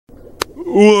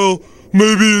Well,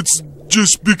 maybe it's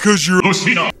just because you're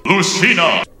Lucina!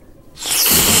 Lucina!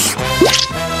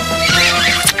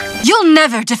 You'll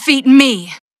never defeat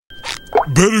me!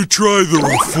 Better try the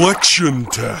reflection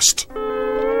test.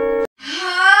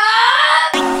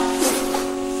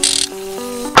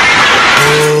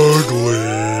 Ugly.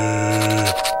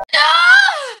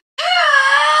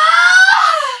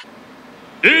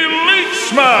 Elite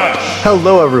Smash!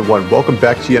 Hello everyone, welcome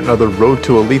back to yet another Road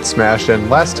to Elite Smash, and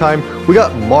last time we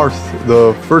got Marth,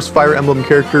 the first Fire Emblem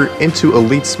character, into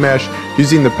Elite Smash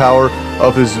using the power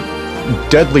of his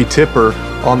deadly tipper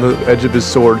on the edge of his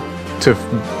sword to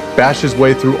bash his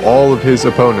way through all of his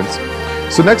opponents.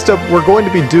 So next up, we're going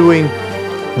to be doing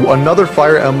another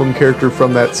Fire Emblem character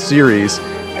from that series,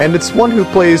 and it's one who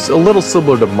plays a little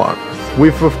similar to Marth.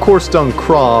 We've of course done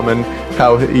Chrom and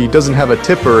how he doesn't have a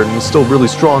tipper and is still really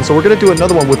strong, so we're going to do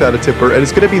another one without a tipper, and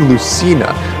it's going to be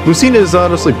Lucina. Lucina is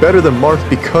honestly better than Marth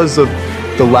because of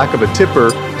the lack of a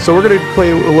tipper, so we're going to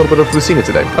play a little bit of Lucina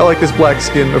today. I like this black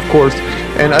skin, of course,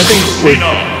 and I think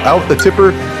without the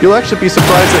tipper, you'll actually be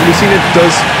surprised that Lucina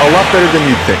does a lot better than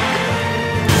you'd think.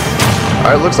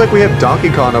 Alright, looks like we have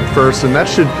Donkey Kong up first, and that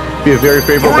should be a very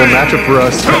favorable matchup for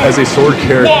us as a sword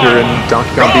character, and Donkey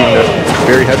Kong being a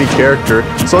very heavy character.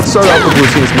 So let's start off with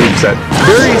Lucina's moveset.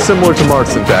 Very similar to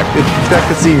Marth's, in fact. In fact,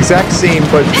 it's the exact same,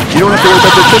 but you don't have to worry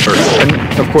about the tippers. And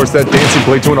of course, that dancing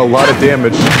blade doing a lot of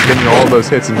damage, getting all of those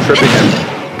hits and tripping him.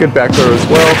 Good back throw as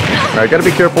well. Alright, gotta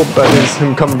be careful about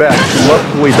him coming back.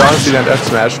 Luckily, dodging that F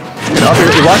smash. And up here,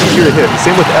 you're locking here to hit.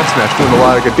 Same with F smash, doing a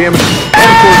lot of good damage. And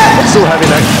of course, still having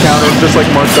that counter, just like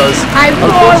Marth does.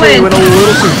 Unfortunately, went a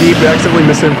little too deep. Accidentally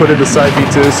missed input into side B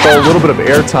to stall a little bit of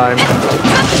air time.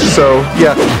 So,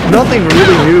 yeah, nothing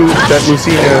really new that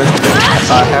Lucina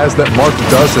has that Marth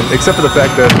doesn't, except for the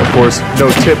fact that, of course, no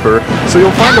tipper. So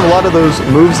you'll find a lot of those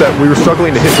moves that we were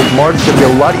struggling to hit with Marth is going to be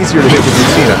a lot easier to hit with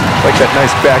Lucina. Like that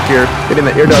nice back here, hitting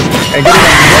the air dodge, and getting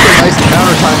another nice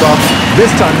counter timed off.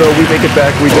 This time, though, we make it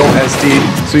back. We don't SD,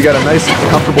 so you got a nice,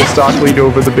 comfortable stock lead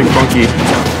over the big monkey.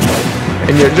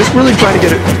 And you're just really trying to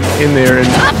get it in there and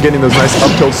getting those nice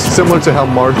up tilts, similar to how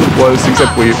Marth was,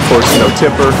 except we, of course, no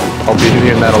tipper. I'll be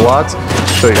hitting that a lot.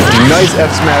 So nice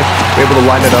F smash, we're able to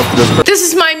line it up. This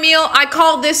is my meal. I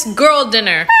call this girl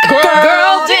dinner.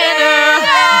 Girl dinner!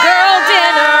 Girl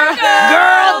dinner!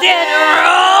 Girl dinner!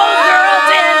 Oh, girl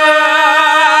dinner!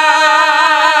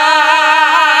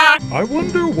 I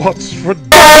wonder what's for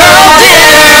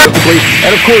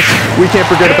And of course, we can't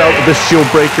forget about the shield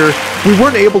breaker. We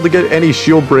weren't able to get any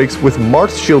shield breaks with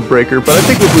Marth's shield breaker, but I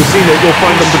think with Lucina, you'll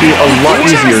find them to be a lot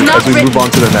easier as we move on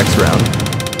to the next round.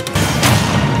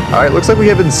 Alright, looks like we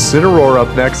have Incineroar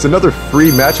up next. Another free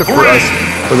matchup for us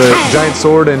with a giant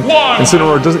sword, and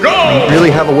Incineroar doesn't really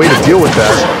have a way to deal with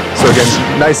that. So again,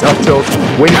 nice up tilt,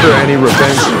 waiting for any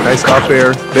revenge, nice up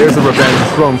air. There's the revenge,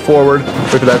 thrown forward.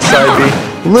 Look at that side B,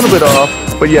 a little bit off,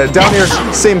 but yeah, down here,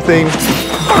 same thing.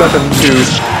 Nothing too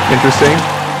interesting.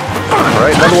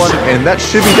 Alright, another one, and that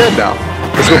should be dead now.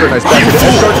 Let's go for a nice back hit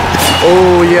edge guard.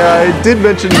 Oh yeah, I did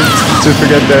mention to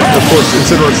forget that, of course,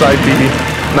 Incineroar side B,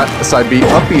 not side B,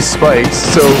 up B spikes,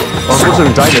 so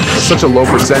unfortunately dying at such a low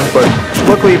percent, but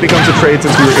luckily it becomes a trade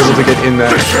since we were able to get in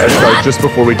that edge guard just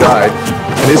before we died.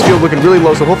 And his field looking really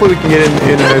low, so hopefully we can get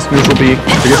in a nice neutral B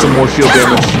to get some more shield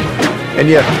damage. And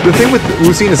yeah, the thing with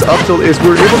Lucina's up tilt is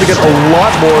we're able to get a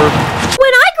lot more.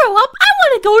 When I grow up, I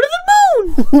want to go to the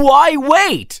moon! Why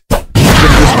wait?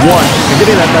 Just one, and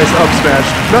getting that nice up smash.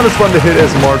 Not as fun to hit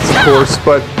as Marth's, of course,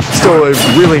 but still a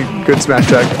really good smash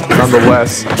attack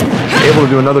nonetheless. Able to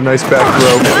do another nice back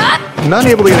throw. Not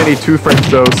able to get any 2 frames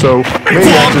though, so maybe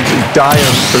I have to die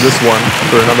him for this one,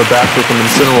 for another back throw from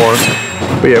Incineroar.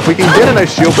 But yeah, if we can get a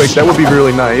nice shield break, that would be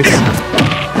really nice.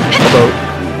 Although,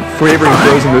 favoring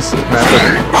throws in this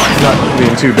matchup not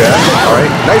being too bad.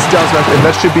 Alright, nice down smash, and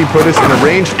that should put us in a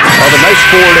range of a nice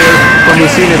forward air from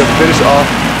Lucina to finish off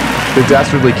the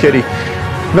dastardly kitty.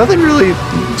 Nothing really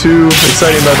too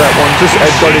exciting about that one, just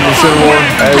edge-guarding Incineroar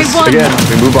as, again,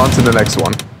 we move on to the next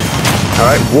one.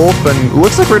 Alright, Wolf, and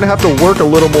looks like we're going to have to work a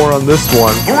little more on this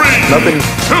one. Nothing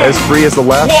as free as the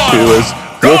last two, as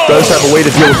Wolf does have a way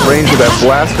to deal with range with that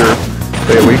blaster.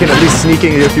 But yeah, we can at least sneak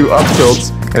in a few up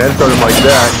tilts and edge-guard him like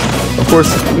that. Of course,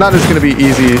 not as going to be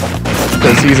easy,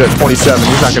 because he's at 27,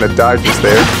 he's not going to die just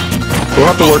there.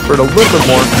 We'll have to work for it a little bit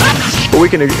more, but we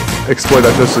can exploit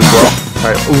that just as well.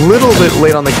 Alright, a little bit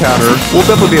late on the counter. We'll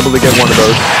definitely be able to get one of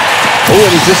those. Oh, and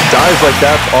he just dies like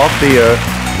that off the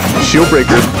shield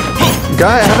breaker.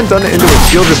 Guy, I haven't done it into a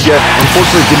shield just yet.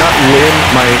 Unfortunately, did not land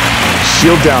my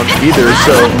shield down either,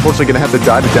 so unfortunately going to have to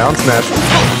die to down smash.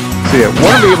 So yeah,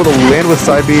 want to be able to land with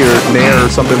side B or Nair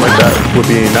or something like that would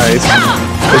be nice.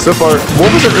 And so far,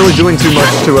 Wolf isn't really doing too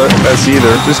much to us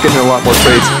either, just getting a lot more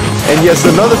trades. And yes,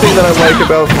 another thing that I like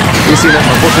about Lucina,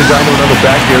 unfortunately down to another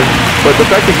back here, but the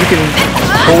fact that you can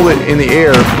hold it in the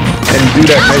air and do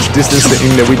that nice distance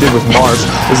thing that we did with Marth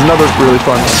is another really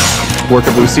fun work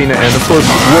of Lucina. And of course,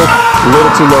 Wolf, a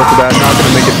little too low for that, not going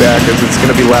to make it back as it's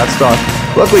going to be last off.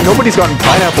 Luckily, nobody's gotten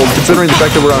Pineapple considering the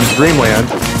fact that we're on Dreamland.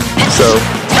 So,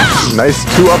 nice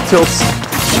 2 up tilts.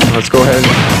 Let's go ahead and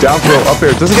down throw up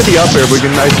air. Doesn't get the up air, but we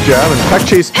get a nice jab. And Peck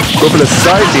Chase go for the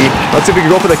side B. Let's see if we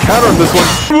can go for the counter on this one.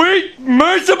 Sweet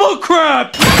merciful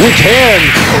crap! We can!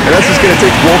 And that's just going to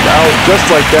take Wolf out just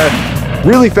like that.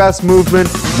 Really fast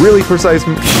movement, really precise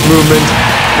movement.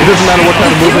 It doesn't matter what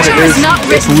kind of movement it is.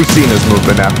 It's Lucina's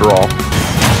movement after all.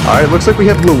 Alright, looks like we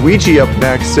have Luigi up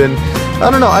next. And I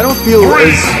don't know, I don't feel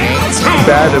as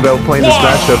bad about playing this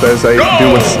matchup as I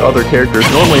do with other characters.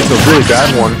 Normally it's a really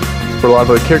bad one for a lot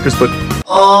of other characters, but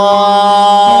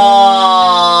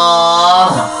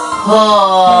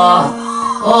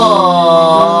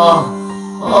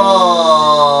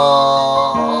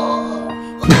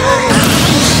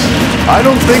I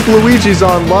don't think Luigi's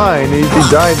online. He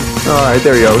died. Alright,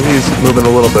 there you go. He's moving a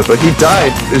little bit, but he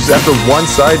died just after 1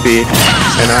 side B,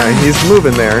 and he's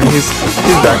moving there. He's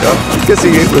back up. Guess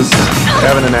he was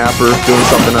having a nap or doing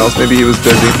something else. Maybe he was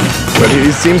busy, but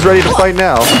he seems ready to fight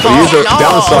now. But he's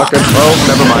down a socket. Oh,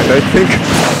 never mind. I think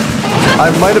I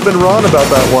might have been wrong about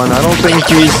that one. I don't think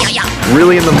he's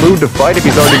really in the mood to fight if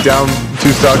he's already down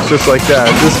 2 stocks just like that.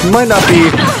 This might not be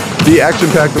the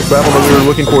action-packed battle that we were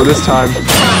looking for this time.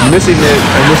 Missing it,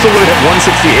 and we're still going at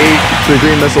 168 to the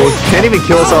green missile. Can't even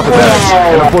kill us off of that.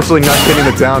 And unfortunately not getting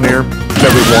it down here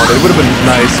that we wanted. It would have been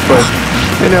nice, but,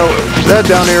 you know, that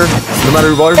down here, no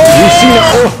matter what, Lucina,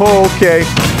 oh, okay.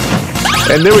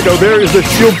 And there we go, there is the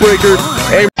shield breaker.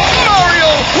 And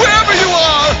Mario, wherever you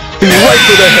are! right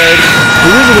for the head.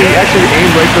 The reason we actually aim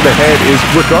right for the head is,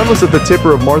 regardless of the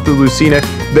tipper of Marth or Lucina,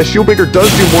 the shield breaker does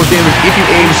do more damage if you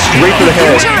aim straight for the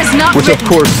head, which of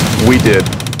course we did.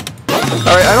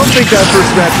 Alright, I don't think that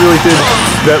first match really did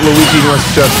that Luigi much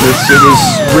justice. It was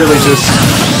really just,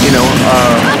 you know,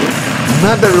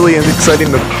 not that really exciting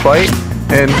to fight.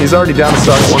 And he's already down to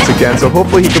stock once again, so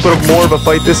hopefully he can put up more of a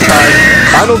fight this time.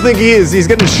 I don't think he is. He's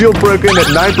getting his shield broken at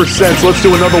 9%, so let's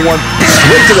do another one.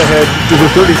 Straight to the head to the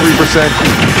 33%.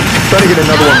 Trying to get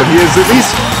another one, but he is at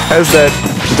least has that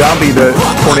Dombey, the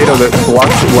tornado that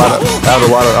blocks out a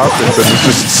lot of options, and he's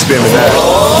just spamming that.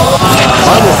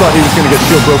 I almost thought he was going to get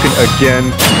shield broken again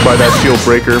by that shield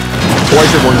breaker. Twice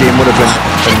in one game would have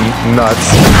been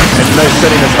nuts. And nice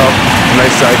setting us up.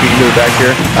 Nice side beat into the back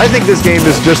here. I think this game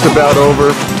is just about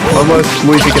over, unless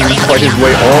Luigi can fight his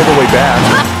way all the way back.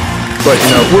 But,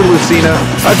 you know, we're Lucina.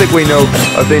 I think we know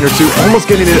a thing or two. Almost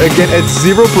getting it again at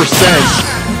 0%.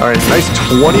 Alright, nice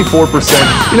 24%.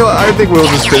 You know, I think we'll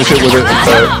just finish it with a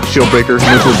shield breaker,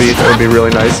 neutral beat. That would be really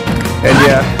nice. And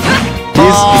yeah,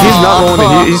 he's not rolling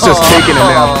it. He's just taking a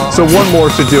nap. So one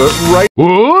more should do it. Right.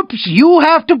 Oops, you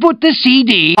have to put the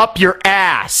CD up your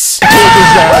ass.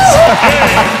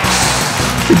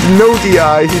 It's no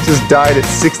DI. He just died at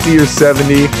 60 or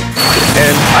 70.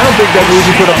 And I don't think that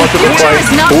Luigi put up much of a fight,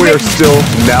 but we are still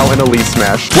now in Elite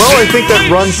Smash. Well, I think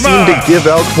that run seemed to give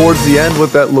out towards the end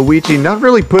with that Luigi not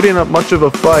really putting up much of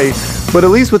a fight, but at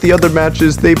least with the other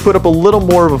matches, they put up a little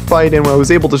more of a fight, and I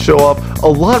was able to show off a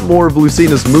lot more of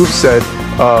Lucina's moveset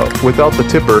without the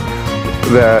tipper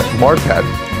that Marth had.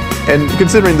 And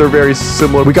considering they're very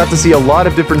similar, we got to see a lot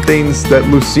of different things that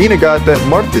Lucina got that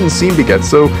Marth didn't seem to get.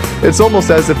 So it's almost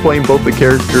as if playing both the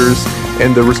characters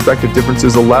and the respective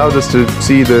differences allowed us to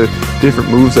see the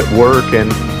different moves at work, and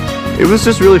it was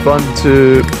just really fun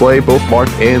to play both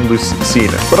Marth and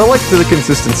Lucina. But I liked the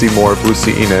consistency more of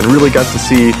Lucina and really got to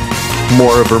see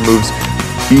more of her moves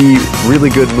be really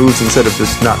good moves instead of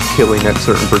just not killing at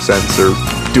certain percents or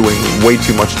doing way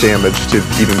too much damage to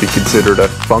even be considered a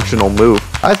functional move.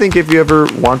 I think if you ever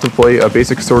want to play a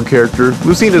basic sword character,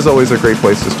 Lucina is always a great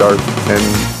place to start. And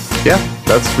yeah,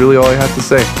 that's really all I have to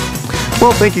say.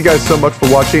 Well, thank you guys so much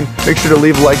for watching. Make sure to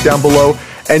leave a like down below.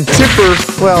 And tipper,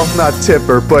 well, not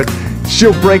tipper, but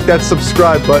she'll break that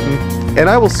subscribe button. And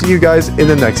I will see you guys in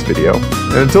the next video.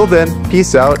 And until then,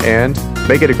 peace out and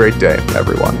make it a great day,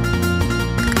 everyone.